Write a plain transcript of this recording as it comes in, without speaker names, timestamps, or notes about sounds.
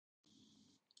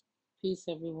Peace,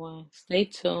 everyone. Stay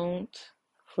tuned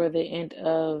for the end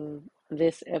of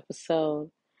this episode.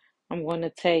 I'm going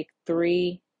to take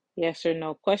three yes or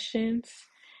no questions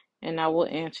and I will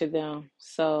answer them.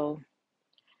 So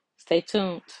stay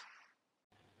tuned.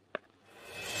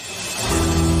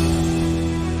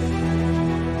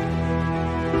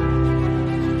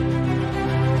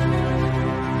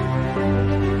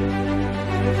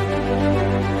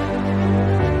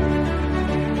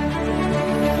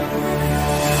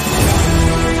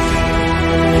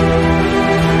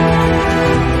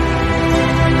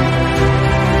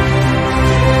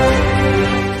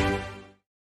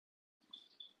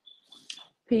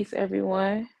 Peace,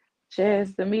 everyone.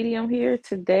 Jazz, the medium here.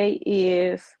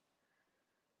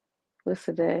 What's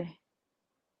today?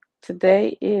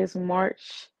 Today is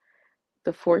March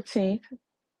the 14th,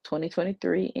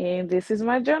 2023, and this is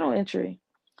my journal entry.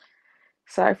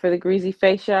 Sorry for the greasy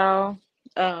face, y'all.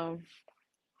 It's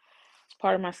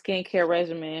part of my skincare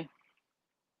regimen.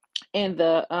 In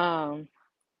the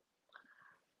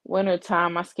winter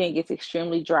time, my skin gets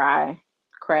extremely dry,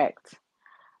 cracked.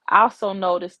 I also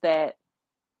noticed that,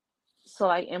 so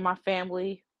like in my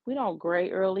family, we don't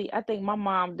grade early. I think my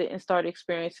mom didn't start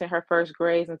experiencing her first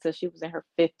grades until she was in her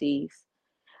 50s,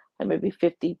 like maybe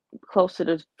 50, closer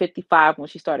to 55 when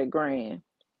she started graying.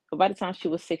 But by the time she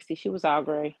was 60, she was all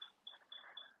gray.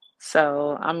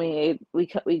 So, I mean,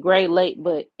 we grade late,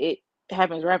 but it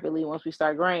happens rapidly once we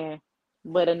start graying.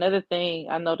 But another thing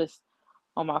I noticed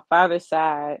on my father's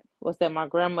side was that my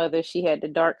grandmother, she had the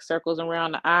dark circles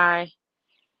around the eye,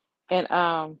 and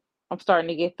I'm starting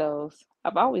to get those.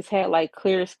 I've always had like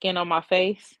clear skin on my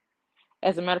face.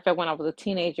 As a matter of fact, when I was a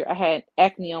teenager, I had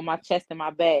acne on my chest and my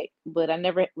back, but I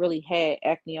never really had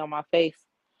acne on my face.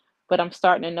 But I'm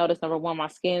starting to notice, number one, my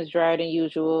skin's drier than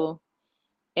usual,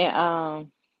 and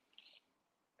I'm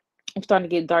starting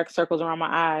to get dark circles around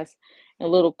my eyes and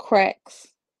little cracks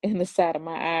in the side of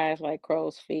my eyes like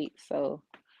crow's feet. So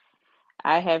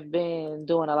I have been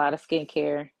doing a lot of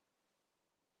skincare.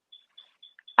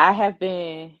 I have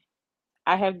been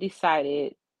I have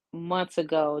decided months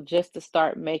ago just to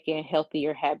start making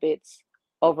healthier habits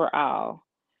overall.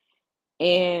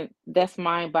 And that's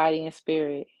mind, body, and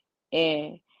spirit.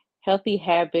 And healthy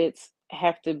habits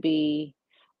have to be,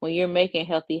 when you're making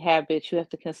healthy habits, you have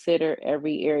to consider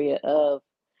every area of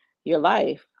your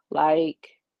life, like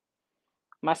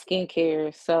my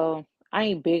skincare. So I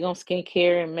ain't big on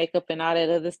skincare and makeup and all that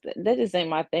other stuff. That just ain't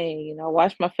my thing.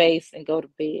 Wash my face and go to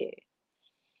bed.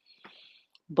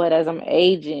 But as I'm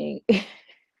aging,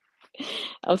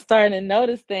 I'm starting to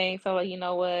notice things. So, like, you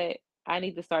know what? I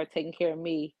need to start taking care of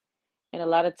me. And a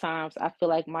lot of times I feel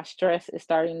like my stress is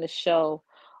starting to show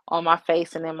on my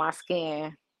face and in my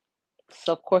skin.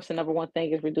 So, of course, the number one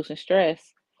thing is reducing stress.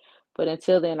 But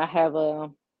until then, I have a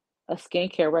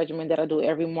skincare regimen that I do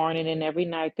every morning and every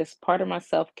night. That's part of my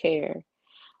self care.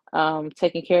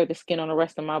 Taking care of the skin on the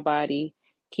rest of my body,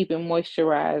 keeping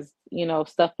moisturized,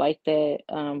 stuff like that.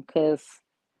 Because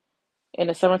in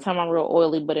the summertime, I'm real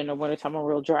oily, but in the wintertime, I'm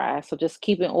real dry. So just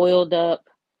keeping oiled up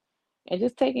and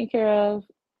just taking care of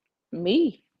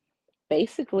me,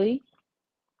 basically.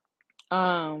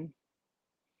 Um,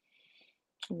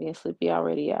 I'm getting sleepy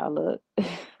already, y'all. Look.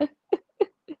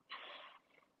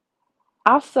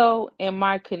 Also, in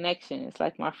my connections,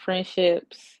 like my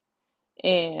friendships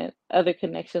and other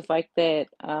connections like that,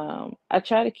 I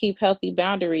try to keep healthy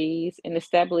boundaries and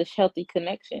establish healthy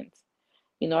connections.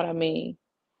 You know what I mean?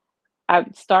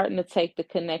 I'm starting to take the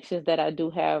connections that I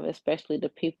do have, especially the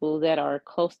people that are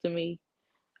close to me,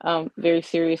 very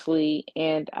seriously,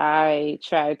 and I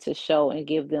try to show and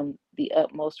give them the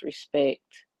utmost respect.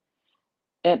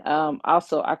 And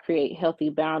also, I create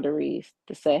healthy boundaries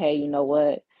to say, hey, you know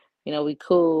what? We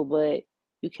cool, but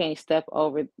you can't step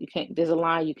over. You can't. There's a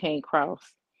line you can't cross.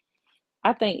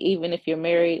 I think even if you're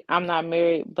married, I'm not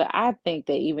married, but I think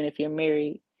that even if you're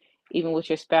married, even with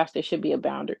your spouse, there should be a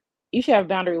boundary. You should have a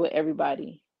boundary with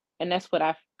everybody, and that's what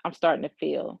I'm starting to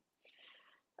feel.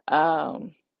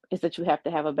 Um, is that you have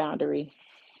to have a boundary.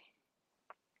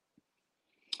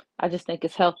 I just think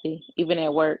it's healthy, even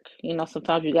at work.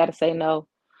 Sometimes you got to say no.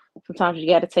 Sometimes you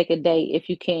got to take a date if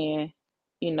you can,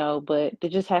 but there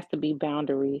just has to be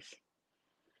boundaries.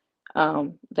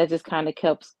 That just kind of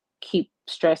helps keep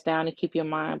stress down and keep your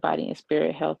mind, body, and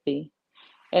spirit healthy.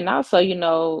 And also,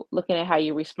 looking at how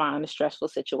you respond to stressful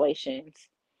situations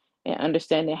and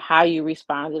understanding how you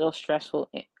respond to those stressful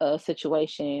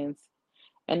situations.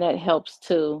 And that helps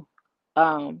too.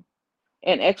 Um,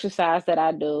 and exercise that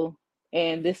I do,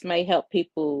 and this may help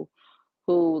people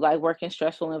who like work in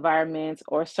stressful environments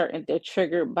or they're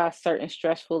triggered by certain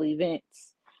stressful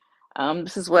events.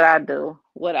 This is what I do.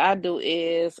 What I do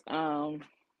is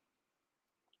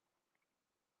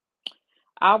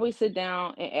I always sit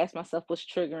down and ask myself what's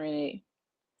triggering it.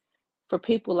 For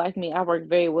people like me, I work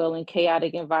very well in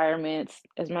chaotic environments.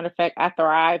 As a matter of fact, I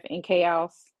thrive in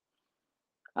chaos.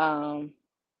 Um,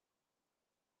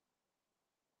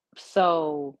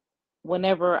 so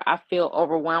whenever I feel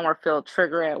overwhelmed or feel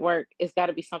trigger at work, it's got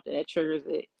to be something that triggers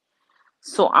it.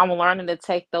 So I'm learning to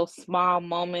take those small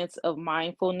moments of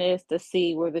mindfulness to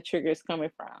see where the trigger is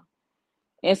coming from.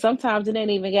 And sometimes it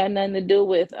ain't even got nothing to do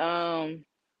with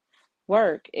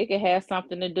work. It could have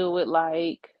something to do with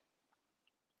like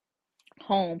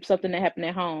home, something that happened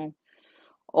at home.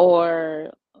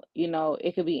 Or,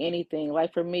 it could be anything.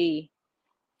 Like for me,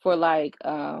 for like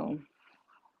a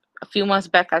few months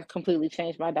back I completely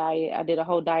changed my diet. I did a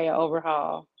whole diet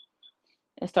overhaul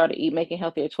and started making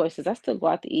healthier choices. I still go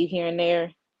out to eat here and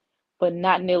there, but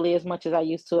not nearly as much as I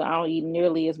used to. I don't eat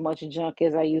nearly as much junk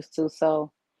as I used to.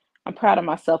 So I'm proud of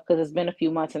myself because it's been a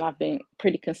few months and I've been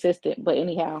pretty consistent. But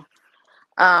anyhow,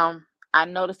 I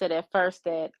noticed that at first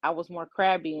that I was more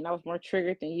crabby and I was more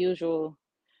triggered than usual.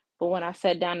 But when I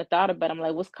sat down and thought about it, I'm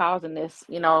like, what's causing this?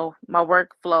 My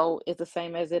workflow is the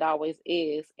same as it always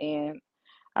is. And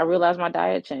I realized my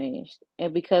diet changed.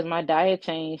 And because my diet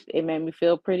changed, it made me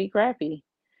feel pretty crappy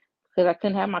because I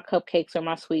couldn't have my cupcakes or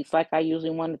my sweets like I usually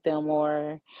wanted them,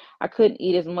 or I couldn't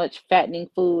eat as much fattening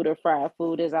food or fried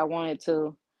food as I wanted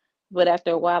to. But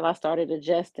after a while, I started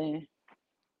adjusting.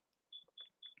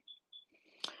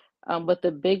 But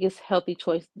the biggest healthy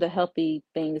choice, the healthy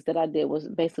things that I did was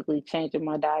basically changing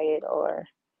my diet, or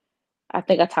I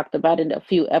think I talked about it a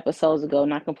few episodes ago,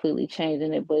 not completely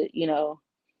changing it, but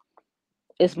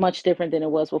it's much different than it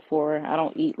was before. I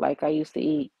don't eat like I used to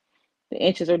eat. The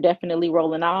inches are definitely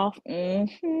rolling off.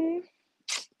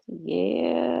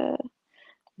 Yeah,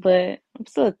 but I'm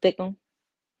still a thick 'un.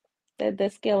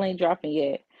 That scale ain't dropping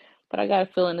yet, but I got a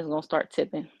feeling it's gonna start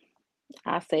tipping.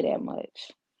 I say that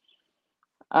much.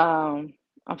 Um,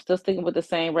 I'm still sticking with the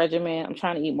same regimen. I'm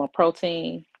trying to eat more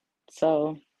protein,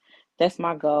 so that's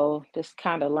my goal. Just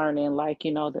kind of learning, like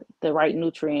the right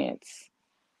nutrients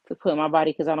to put in my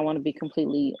body because I don't want to be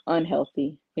completely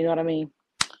unhealthy. You know what I mean?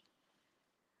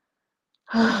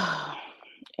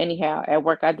 Anyhow, at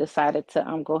work, I decided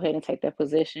to go ahead and take that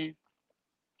position.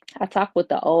 I talked with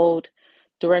the old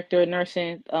director of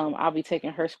nursing. I'll be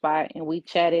taking her spot, and we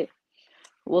chatted.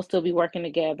 We'll still be working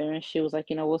together, and she was like,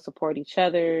 we'll support each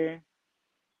other.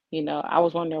 I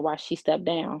was wondering why she stepped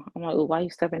down. I'm like, "Ooh, why you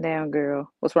stepping down, girl?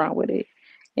 What's wrong with it?"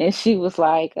 And she was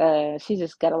like, she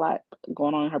just got a lot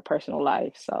going on in her personal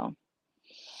life, so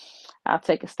I'll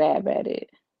take a stab at it.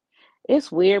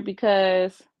 It's weird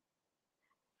because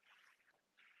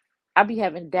I be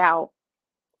having doubt,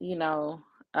 you know,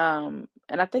 and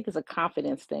I think it's a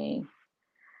confidence thing.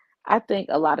 I think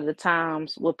a lot of the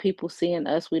times what people see in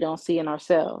us, we don't see in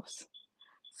ourselves.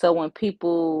 So when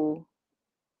people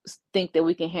think that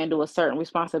we can handle a certain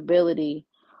responsibility,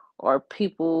 or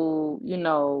people,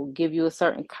 give you a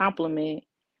certain compliment,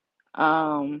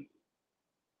 um,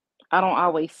 I don't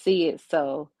always see it.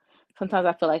 So sometimes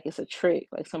I feel like it's a trick,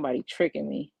 like somebody tricking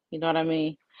me. You know what I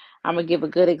mean? I'm gonna give a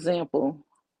good example.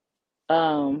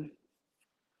 Um,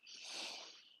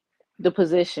 the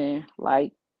position,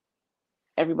 like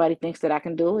everybody thinks that I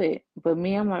can do it, but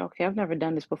me, I'm like, okay, I've never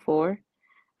done this before.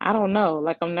 I don't know.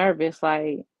 Like I'm nervous.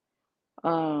 Like,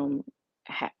 um,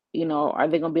 are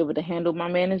they gonna be able to handle my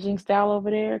managing style over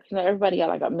there? Because everybody got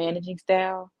like a managing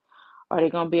style. Are they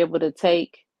gonna be able to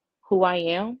take who I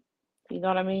am? You know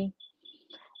what I mean?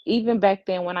 Even back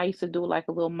then when I used to do like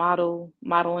a little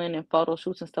modeling and photo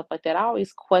shoots and stuff like that, I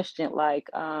always questioned like,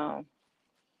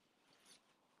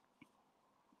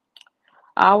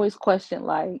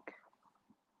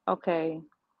 okay,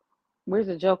 where's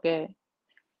the joke at?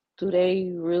 Do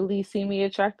they really see me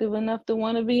attractive enough to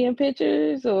want to be in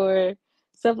pictures or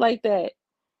stuff like that?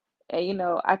 And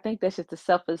I think that's just the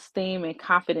self-esteem and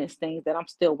confidence things that I'm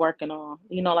still working on.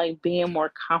 Like being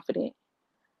more confident.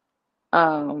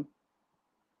 Um,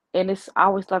 and it's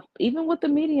always like even with the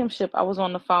mediumship, I was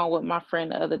on the phone with my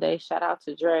friend the other day. Shout out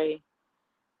to Dre.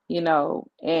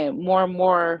 And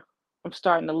more I'm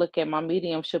starting to look at my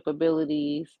mediumship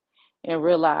abilities and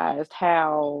realized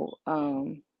how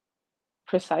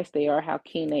precise they are, how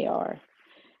keen they are.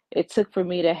 It took for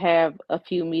me to have a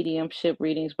few mediumship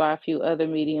readings by a few other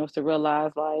mediums to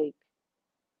realize, like,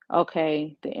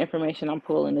 okay, the information I'm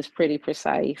pulling is pretty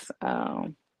precise.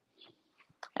 And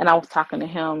I was talking to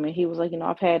him, and he was like,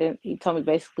 I've had it. He told me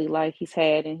basically like he's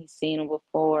had and he's seen them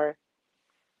before,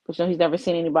 but he's never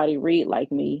seen anybody read like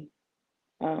me.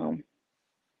 Um,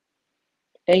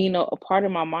 and a part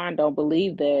of my mind don't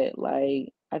believe that.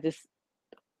 Like, I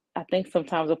think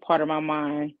sometimes a part of my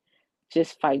mind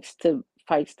just fights to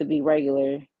be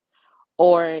regular,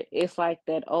 or it's like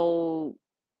that old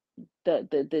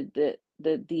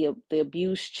the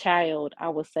abused child, I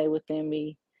would say, within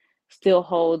me still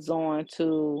holds on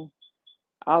to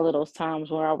all of those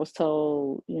times where I was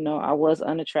told, I was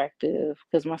unattractive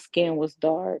because my skin was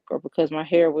dark, or because my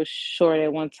hair was short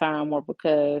at one time, or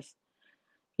because,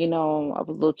 I was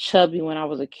a little chubby when I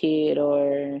was a kid,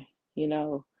 or, you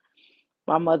know,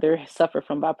 my mother suffered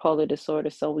from bipolar disorder,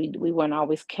 so we weren't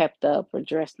always kept up or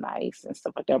dressed nice and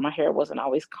stuff like that. My hair wasn't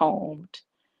always combed.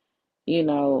 You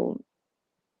know,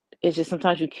 it's just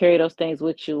sometimes you carry those things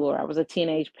with you. Or I was a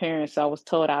teenage parent, so I was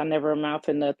told I'll never amount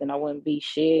to nothing. I wouldn't be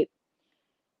shit.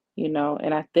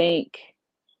 And I think,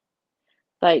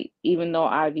 like, even though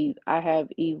I have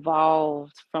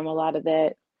evolved from a lot of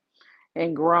that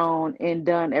and grown and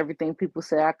done everything people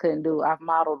say I couldn't do. I've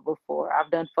modeled before. I've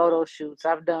done photo shoots.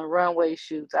 I've done runway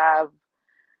shoots.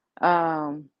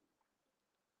 Um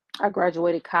I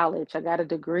graduated college. I got a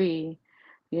degree.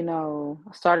 I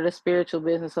started a spiritual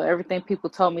business. So everything people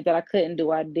told me that I couldn't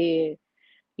do, I did.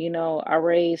 I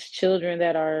raised children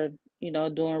that are,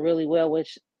 doing really well,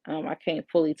 which I can't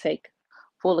fully take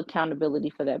full accountability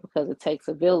for that because it takes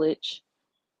a village.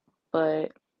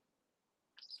 But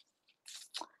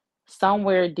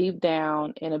somewhere deep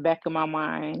down in the back of my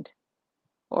mind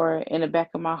or in the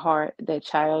back of my heart, that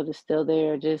child is still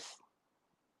there. Just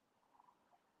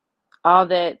all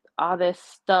that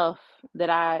stuff that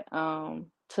I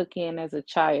took in as a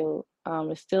child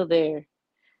is still there.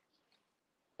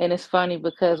 And it's funny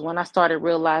because when I started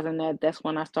realizing that, that's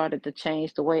when I started to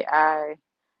change the way I,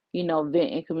 vent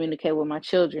and communicate with my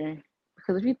children.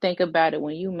 Because if you think about it,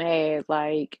 when you mad,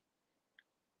 like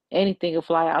anything will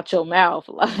fly out your mouth,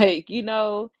 and you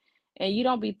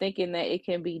don't be thinking that it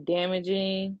can be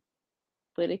damaging,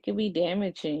 but it can be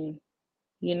damaging,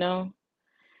 you know?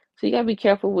 So you gotta be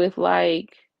careful with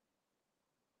like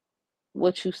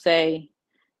what you say,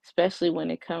 especially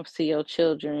when it comes to your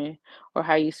children or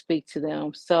how you speak to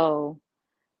them. So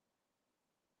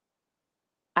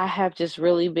I have just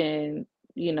really been,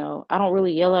 I don't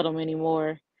really yell at them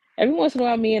anymore. Every once in a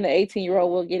while, me and the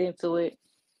 18-year-old will get into it,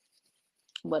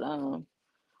 but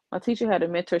my teacher had a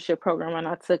mentorship program and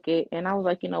I took it, and I was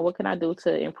like, what can I do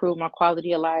to improve my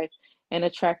quality of life and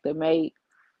attract a mate?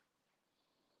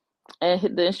 And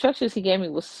the instructions he gave me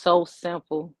was so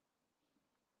simple.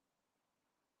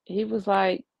 He was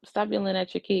like, stop yelling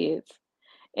at your kids.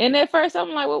 And at first, I'm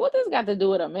like, well, what this got to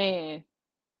do with a man?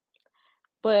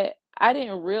 But I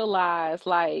didn't realize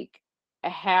like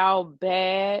how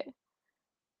bad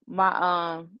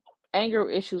my anger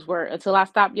issues were until I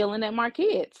stopped yelling at my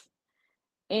kids.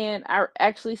 And I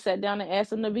actually sat down and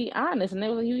asked them to be honest, and they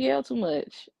were like, "You yell too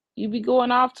much. You be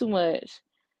going off too much,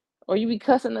 or you be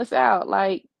cussing us out."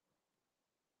 Like,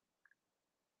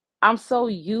 I'm so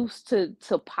used to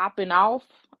popping off.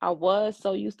 I was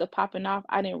so used to popping off.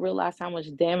 I didn't realize how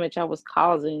much damage I was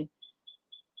causing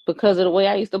because of the way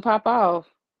I used to pop off.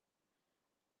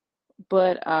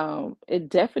 But it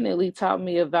definitely taught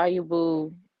me a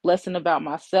valuable lesson about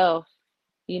myself,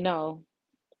 you know,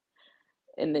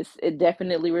 and it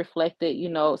definitely reflected,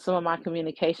 some of my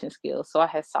communication skills. So I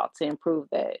had sought to improve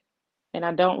that, and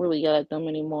I don't really yell at them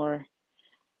anymore.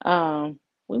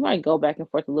 We might go back and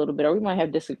forth a little bit, or we might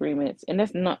have disagreements, and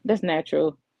that's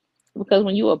natural because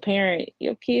when you a parent,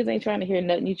 your kids ain't trying to hear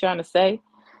nothing you trying to say,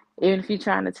 even if you're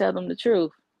trying to tell them the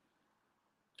truth.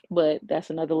 But that's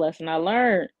another lesson I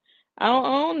learned. I don't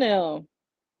own them.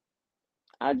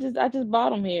 I just bought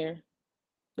them here.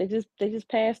 They just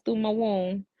passed through my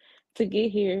womb to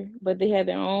get here, but they had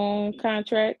their own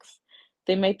contracts.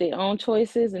 They make their own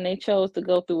choices, and they chose to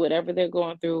go through whatever they're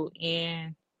going through.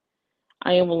 And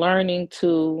I am learning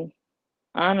to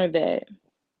honor that.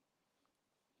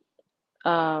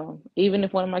 Even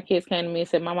if one of my kids came to me and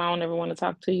said, "Mama, I don't ever want to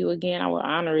talk to you again," I would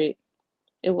honor it.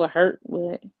 It would hurt,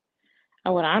 but I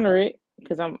would honor it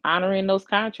because I'm honoring those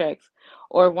contracts.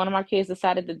 Or if one of my kids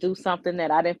decided to do something that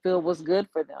I didn't feel was good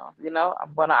for them,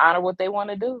 I'm going to honor what they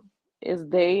want to do. It's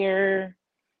their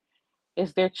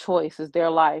it's their choice, it's their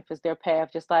life, it's their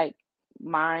path. Just like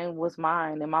mine was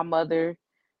mine, and my mother,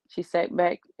 she sat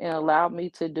back and allowed me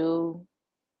to do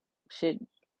shit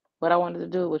what I wanted to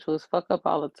do, which was fuck up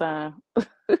all the time.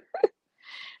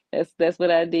 That's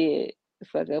what I did.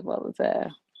 Fuck up all the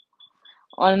time.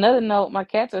 On another note, my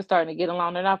cats are starting to get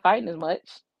along. They're not fighting as much.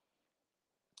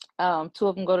 Two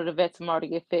of them go to the vet tomorrow to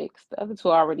get fixed. The other two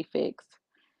are already fixed.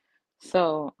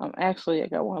 So I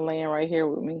got one laying right here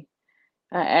with me.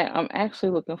 I'm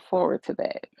actually looking forward to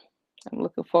that. I'm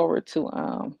looking forward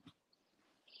to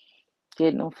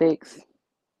getting them fixed.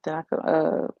 Then I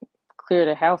could clear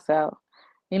the house out.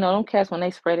 Them cats when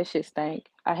they spray that shit stank.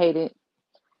 I hate it.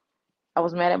 I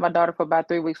was mad at my daughter for about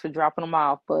 3 weeks for dropping them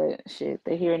off, but shit,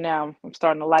 they're here now. I'm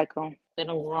starting to like them. They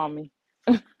don't grow on me.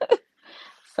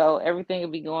 So everything will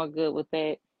be going good with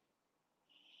that.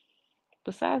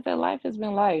 Besides that, life has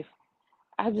been life.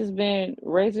 I've just been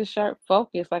razor sharp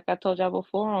focused, like I told y'all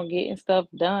before, on getting stuff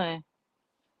done.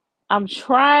 I'm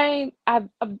trying.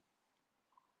 I'm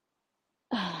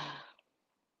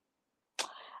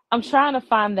trying to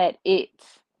find that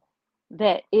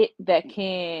that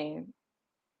can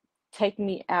take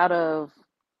me out of.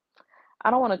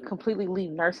 I don't want to completely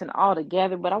leave nursing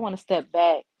altogether, but I want to step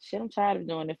back. Shit, I'm tired of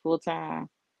doing it full time.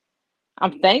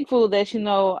 I'm thankful that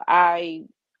I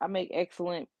make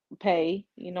excellent pay,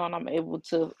 and I'm able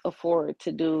to afford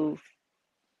to do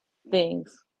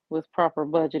things with proper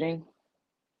budgeting.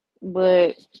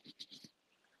 But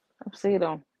I'm seeing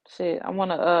them. Shit, I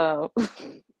wanna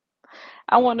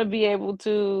I wanna be able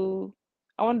to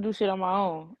I wanna do shit on my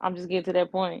own. I'm just getting to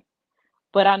that point.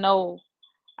 But I know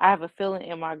I have a feeling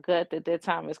in my gut that that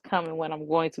time is coming when I'm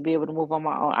going to be able to move on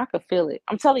my own. I could feel it.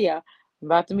 I'm telling y'all, I'm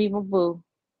about to meet my boo.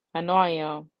 I know I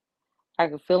am. I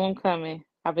can feel him coming.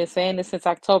 I've been saying this since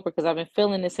October because I've been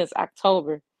feeling this since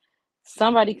October.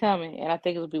 Somebody coming, and I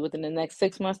think it'll be within the next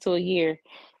 6 months to a year.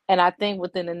 And I think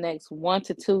within the next 1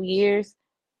 to 2 years,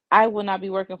 I will not be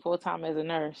working full time as a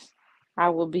nurse. I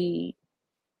will be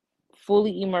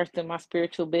fully immersed in my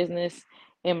spiritual business,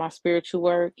 in my spiritual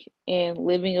work, and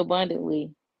living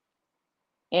abundantly.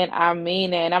 And I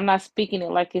mean that. And I'm not speaking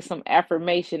it like it's some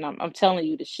affirmation. I'm telling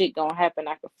you, the shit gonna happen.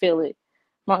 I can feel it.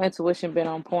 My intuition been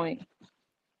on point.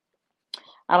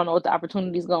 I don't know what the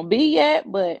opportunity is gonna be yet,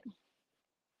 but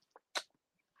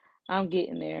I'm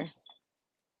getting there.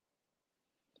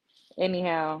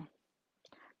 Anyhow,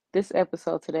 this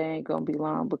episode today ain't gonna be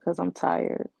long because I'm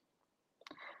tired.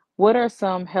 What are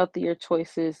some healthier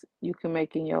choices you can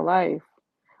make in your life?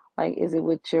 Like, is it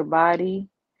with your body?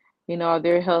 Are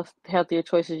there healthier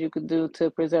choices you could do to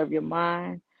preserve your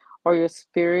mind or your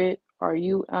spirit? Are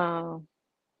you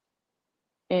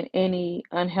in any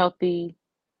unhealthy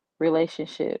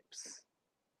relationships?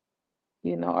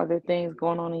 Are there things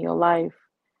going on in your life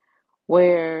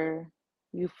where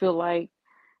you feel like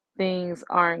things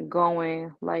aren't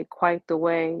going like quite the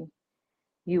way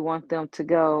you want them to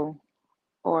go,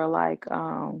 or like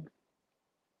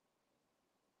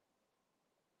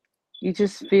you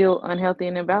just feel unhealthy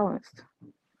and imbalanced?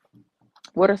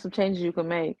 What are some changes you can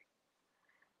make?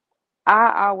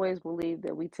 I always believe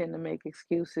that we tend to make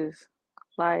excuses.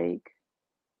 Like,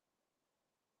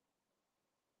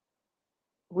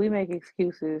 we make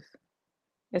excuses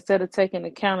instead of taking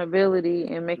accountability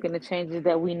and making the changes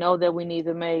that we know that we need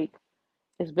to make.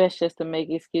 It's best just to make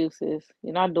excuses.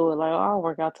 I do it like, oh, I'll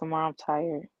work out tomorrow, I'm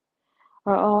tired.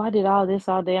 Or, oh, I did all this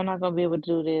all day, I'm not going to be able to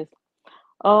do this.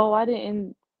 Oh, I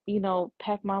didn't,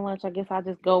 pack my lunch. I guess I'll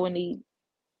just go and eat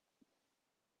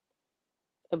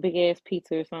a big ass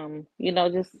pizza or something.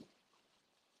 Just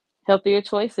healthier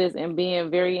choices and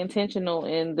being very intentional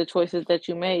in the choices that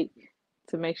you make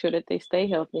to make sure that they stay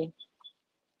healthy.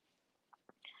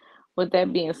 With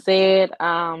that being said,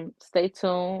 stay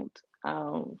tuned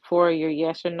for your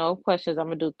yes or no questions. I'm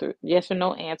gonna do yes or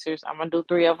no answers. I'm gonna do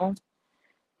three of them.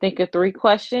 Think of three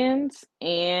questions,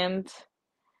 and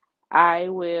I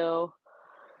will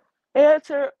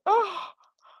answer.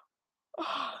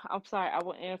 I'm sorry. I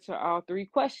will answer all three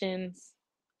questions.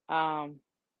 Um,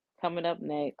 Coming up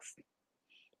next.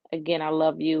 Again, I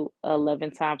love you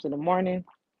 11 times in the morning.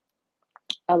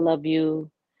 I love you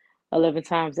 11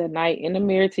 times at night in the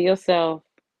mirror to yourself.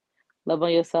 Love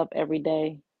on yourself every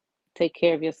day. Take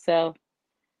care of yourself.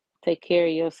 Take care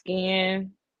of your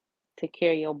skin. Take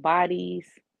care of your bodies.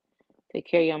 Take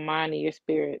care of your mind and your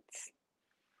spirits.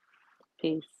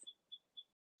 Peace.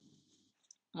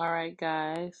 All right,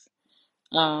 guys.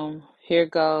 Here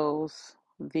goes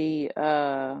the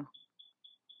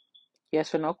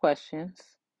yes or no questions.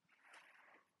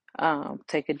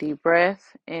 Take a deep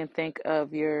breath and think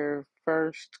of your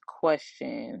first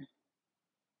question.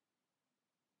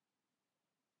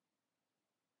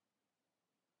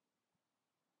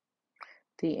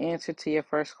 The answer to your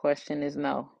first question is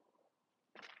no.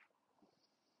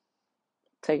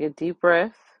 Take a deep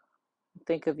breath.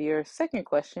 Think of your second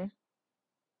question.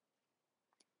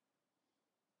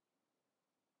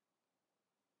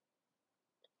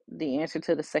 The answer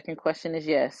to the second question is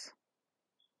yes.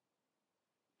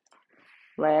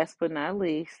 Last but not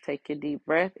least, take a deep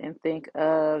breath and think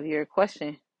of your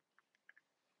question.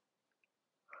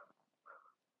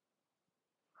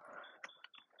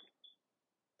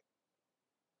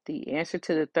 The answer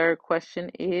to the third question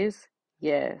is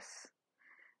yes.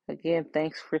 Again,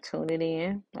 thanks for tuning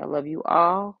in. I love you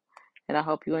all, and I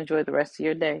hope you enjoy the rest of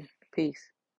your day. Peace.